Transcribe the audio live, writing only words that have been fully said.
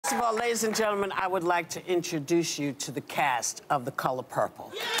First of all, ladies and gentlemen, I would like to introduce you to the cast of The Color Purple.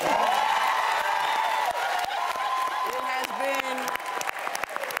 Yeah. It has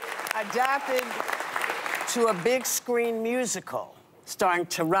been adapted to a big screen musical starring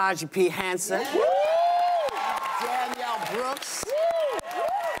Taraji P. Heson, Danielle Brooks,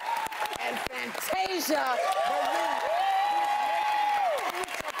 and Fantasia Barrino.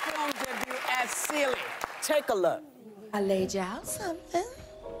 Film debut as Celie. Take a look. I laid you out something.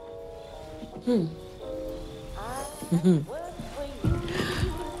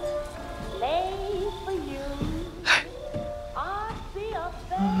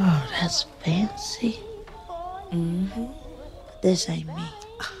 Oh, that's fancy. This ain't me.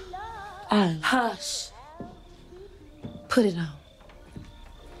 Hush. Put it on.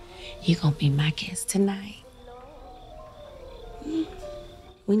 You gonna be my guest tonight.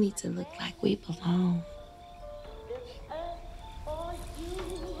 We need to look like we belong.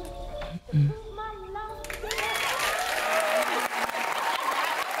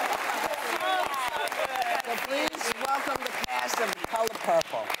 So please welcome the cast of The Color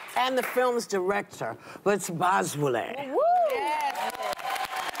Purple and the film's director, Blitz Bazawule. Yes.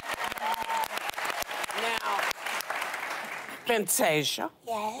 Now, Fantasia.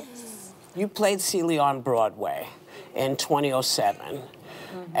 Yes. You played Celie on Broadway in 2007.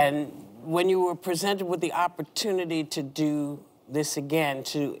 And when you were presented with the opportunity to do this again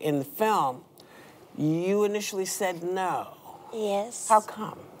in the film, you initially said no. Yes. How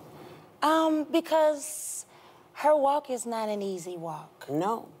come? Because her walk is not an easy walk.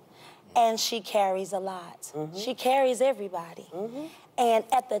 No. And she carries a lot. She carries everybody. And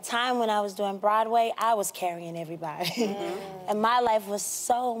at the time when I was doing Broadway, I was carrying everybody. And my life was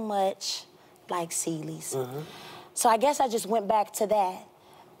so much like Celie's. So I guess I just went back to that.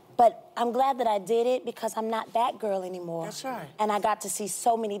 But I'm glad that I did it because I'm not that girl anymore. That's right. And I got to see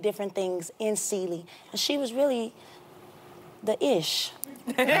so many different things in Celie. And she was really the ish.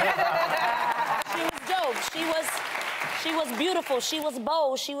 She was dope. She was beautiful. She was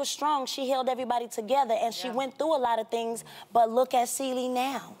bold. She was strong. She held everybody together. And she went through a lot of things. But look at Celie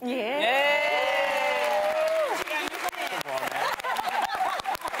now.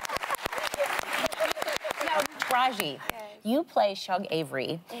 Now, Taraji, you play Shug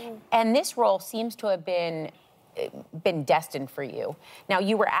Avery, and this role seems to have been destined for you. Now,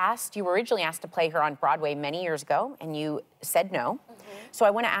 you were originally asked to play her on Broadway many years ago, and you said no. So I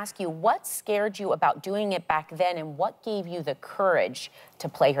want to ask you, what scared you about doing it back then, and what gave you the courage to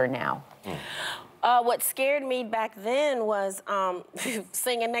play her now? What scared me back then was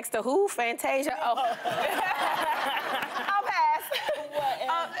singing next to who? Fantasia? Oh. I'll pass.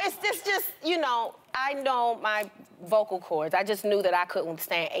 It's just, you know, I know my vocal cords. I just knew that I couldn't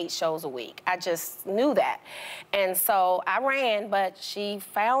stand 8 shows a week. I just knew that. And so I ran, but she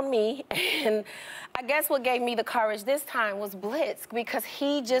found me. And I guess what gave me the courage this time was Blitz, because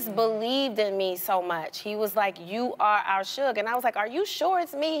he just believed in me so much. He was like, you are our Shug. And I was like, are you sure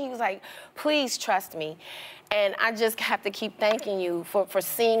it's me? He was like, please trust me. And I just have to keep thanking you for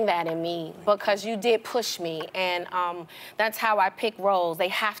seeing that in me, because you did push me. And that's how I pick roles. They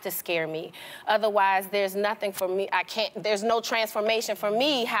have to scare me. Otherwise, there's nothing for me. There's no transformation for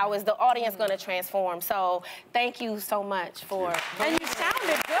me. How is the audience going to transform? So thank you so much for... And you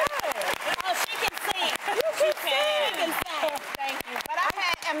sounded good. Oh, she can sing. You can sing. Thank you. But I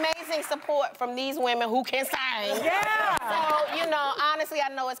had amazing support from these women who can sing. Yeah. So, you know, honestly, I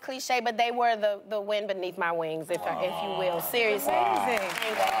know it's cliche, but they were the wind beneath my wings, if you will. Seriously. Amazing.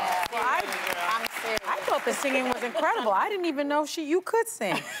 Well, I'm serious. I thought the singing was incredible. I didn't even know you could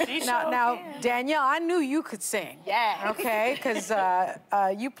sing. Now, Danielle, I knew you could sing. Yeah. Okay, because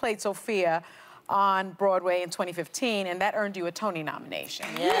you played Sophia on Broadway in 2015, and that earned you a Tony nomination.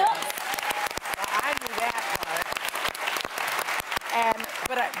 Yeah. I knew that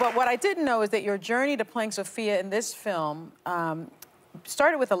part. But what I didn't know is that your journey to playing Sophia in this film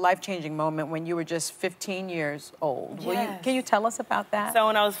started with a life-changing moment when you were just 15 years old. Yes. Can you tell us about that? So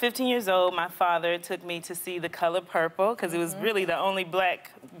when I was 15 years old, my father took me to see The Color Purple, because it was really the only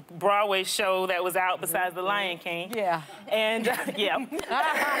black Broadway show that was out besides The Lion King. Yeah. And, yeah.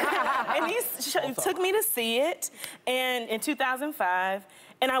 And he took me to see it in 2005.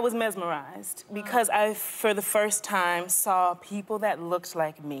 And I was mesmerized because I, for the first time, saw people that looked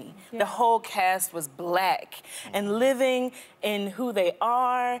like me. Yeah. The whole cast was black and living in who they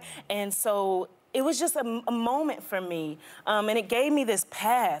are. And so it was just a moment for me. And it gave me this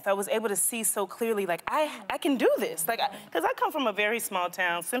path. I was able to see so clearly, like, I can do this. Like, because I come from a very small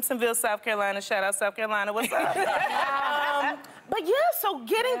town, Simpsonville, South Carolina. Shout out South Carolina, what's up? But yeah, so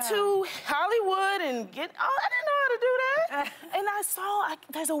getting to Hollywood and I didn't know how to do that. And I saw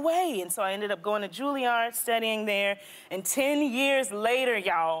there's a way. And so I ended up going to Juilliard, studying there. And 10 years later,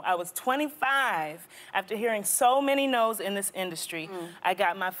 y'all, I was 25. After hearing so many no's in this industry, I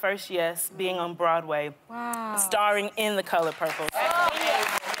got my first yes being on Broadway, starring in The Color Purple. God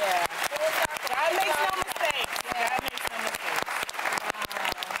makes no mistakes. God makes no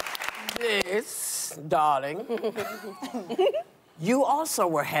mistakes. This, darling, you also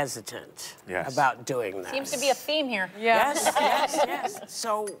were hesitant about doing that. Seems to be a theme here. Yes.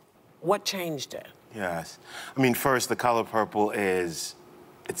 So what changed it? Yes. I mean, first, The Color Purple it's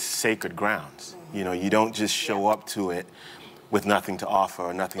sacred grounds. You know, you don't just show up to it with nothing to offer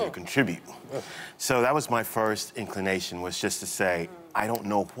or nothing to contribute. So that was my first inclination, was just to say, I don't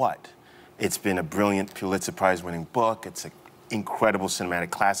know what. It's been a brilliant Pulitzer Prize-winning book. It's an incredible cinematic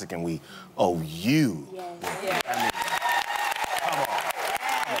classic, and we owe you. Yes. I mean, come on.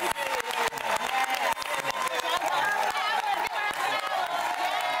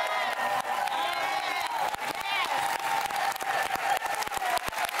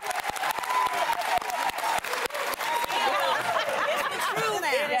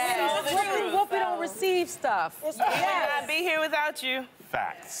 Whoopi don't receive stuff. I'd be here without you.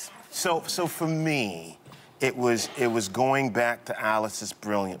 Facts. So for me, it was going back to Alice's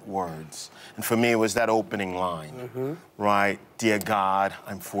brilliant words. And for me, it was that opening line, right? Dear God,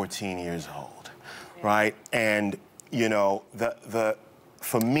 I'm 14 years old, right? And, you know,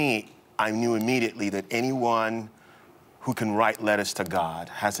 for me, I knew immediately that anyone who can write letters to God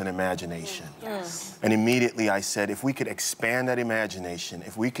has an imagination. Yes. And immediately I said, if we could expand that imagination,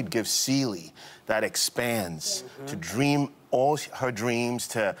 if we could give Celie that expanse to dream all her dreams,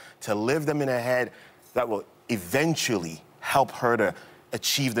 to live them in her head, that will eventually help her to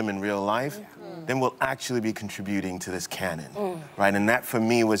achieve them in real life, then we'll actually be contributing to this canon, right? And that for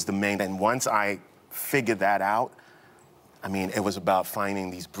me was the main, and once I figured that out, I mean, it was about finding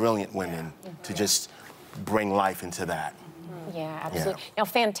these brilliant women to just bring life into that. Yeah, absolutely. Now,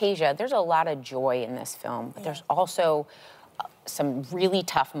 Fantasia, there's a lot of joy in this film, but there's also some really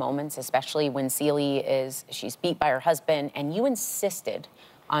tough moments, especially when Celie she's beat by her husband, and you insisted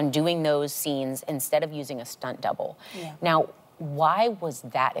on doing those scenes instead of using a stunt double. Yeah. Now, why was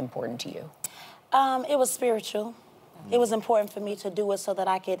that important to you? It was spiritual. It was important for me to do it so that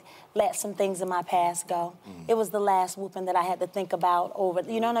I could let some things in my past go. It was the last whooping that I had to think about over,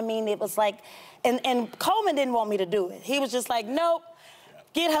 you know what I mean? It was like, and Coleman didn't want me to do it. He was just like, nope,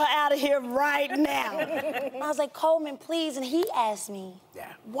 get her out of here right now. I was like, Coleman, please. And he asked me,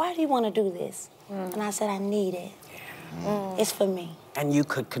 why do you want to do this? And I said, I need it. It's for me. And you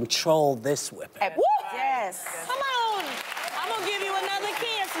could control this whipping. Woo! Yes. Come on. I'm going to give you another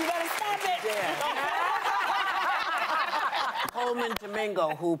kiss. You better stop it. Coleman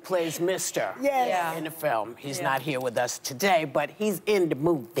Domingo, who plays Mr. Yes. in the film. He's not here with us today, but he's in the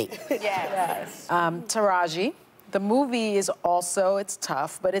movie. Yes. Taraji, the movie is also, it's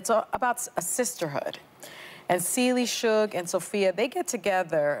tough, but it's about a sisterhood. And Celie, Suge, and Sophia, they get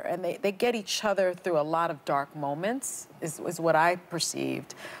together and they get each other through a lot of dark moments, is what I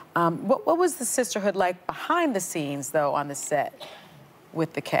perceived. What was the sisterhood like behind the scenes, though, on the set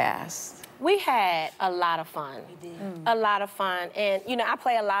with the cast? We had a lot of fun. We did. A lot of fun. And, you know, I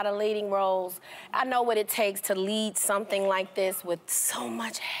play a lot of leading roles. I know what it takes to lead something like this with so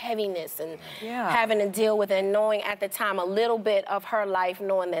much heaviness and having to deal with it, and knowing at the time a little bit of her life,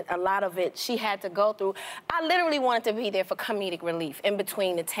 knowing that a lot of it she had to go through. I literally wanted to be there for comedic relief in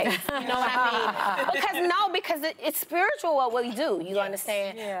between the takes. You know what I mean? Because it's spiritual what we do, you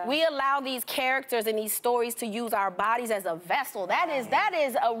understand? Yeah. We allow these characters and these stories to use our bodies as a vessel. That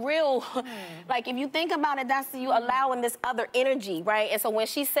is a real... Like, if you think about it, that's you allowing this other energy, right? And so when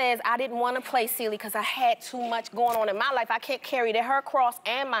she says, I didn't want to play Celie because I had too much going on in my life, I can't carry her cross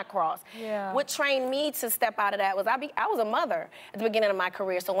and my cross. Yeah. What trained me to step out of that was I was a mother at the beginning of my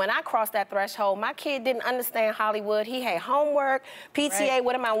career. So when I crossed that threshold, my kid didn't understand Hollywood. He had homework, PTA,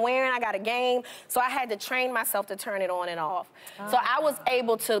 what am I wearing? I got a game. So I had to train myself to turn it on and off. So I was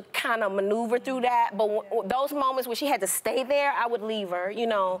able to kind of maneuver through that. But those moments where she had to stay there, I would leave her, you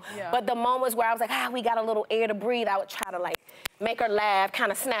know. Yeah. But the moments where I was like, we got a little air to breathe, I would try to like make her laugh,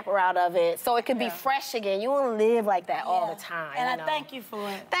 kind of snap her out of it, so it could be fresh again. You want to live like that all the time. And I thank you for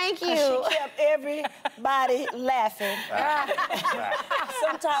it. Thank you. She kept everybody laughing.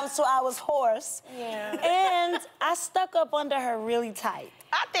 Sometimes so I was hoarse. Yeah. And I stuck up under her really tight.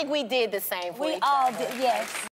 I think we did the same for each other. We all did, yes.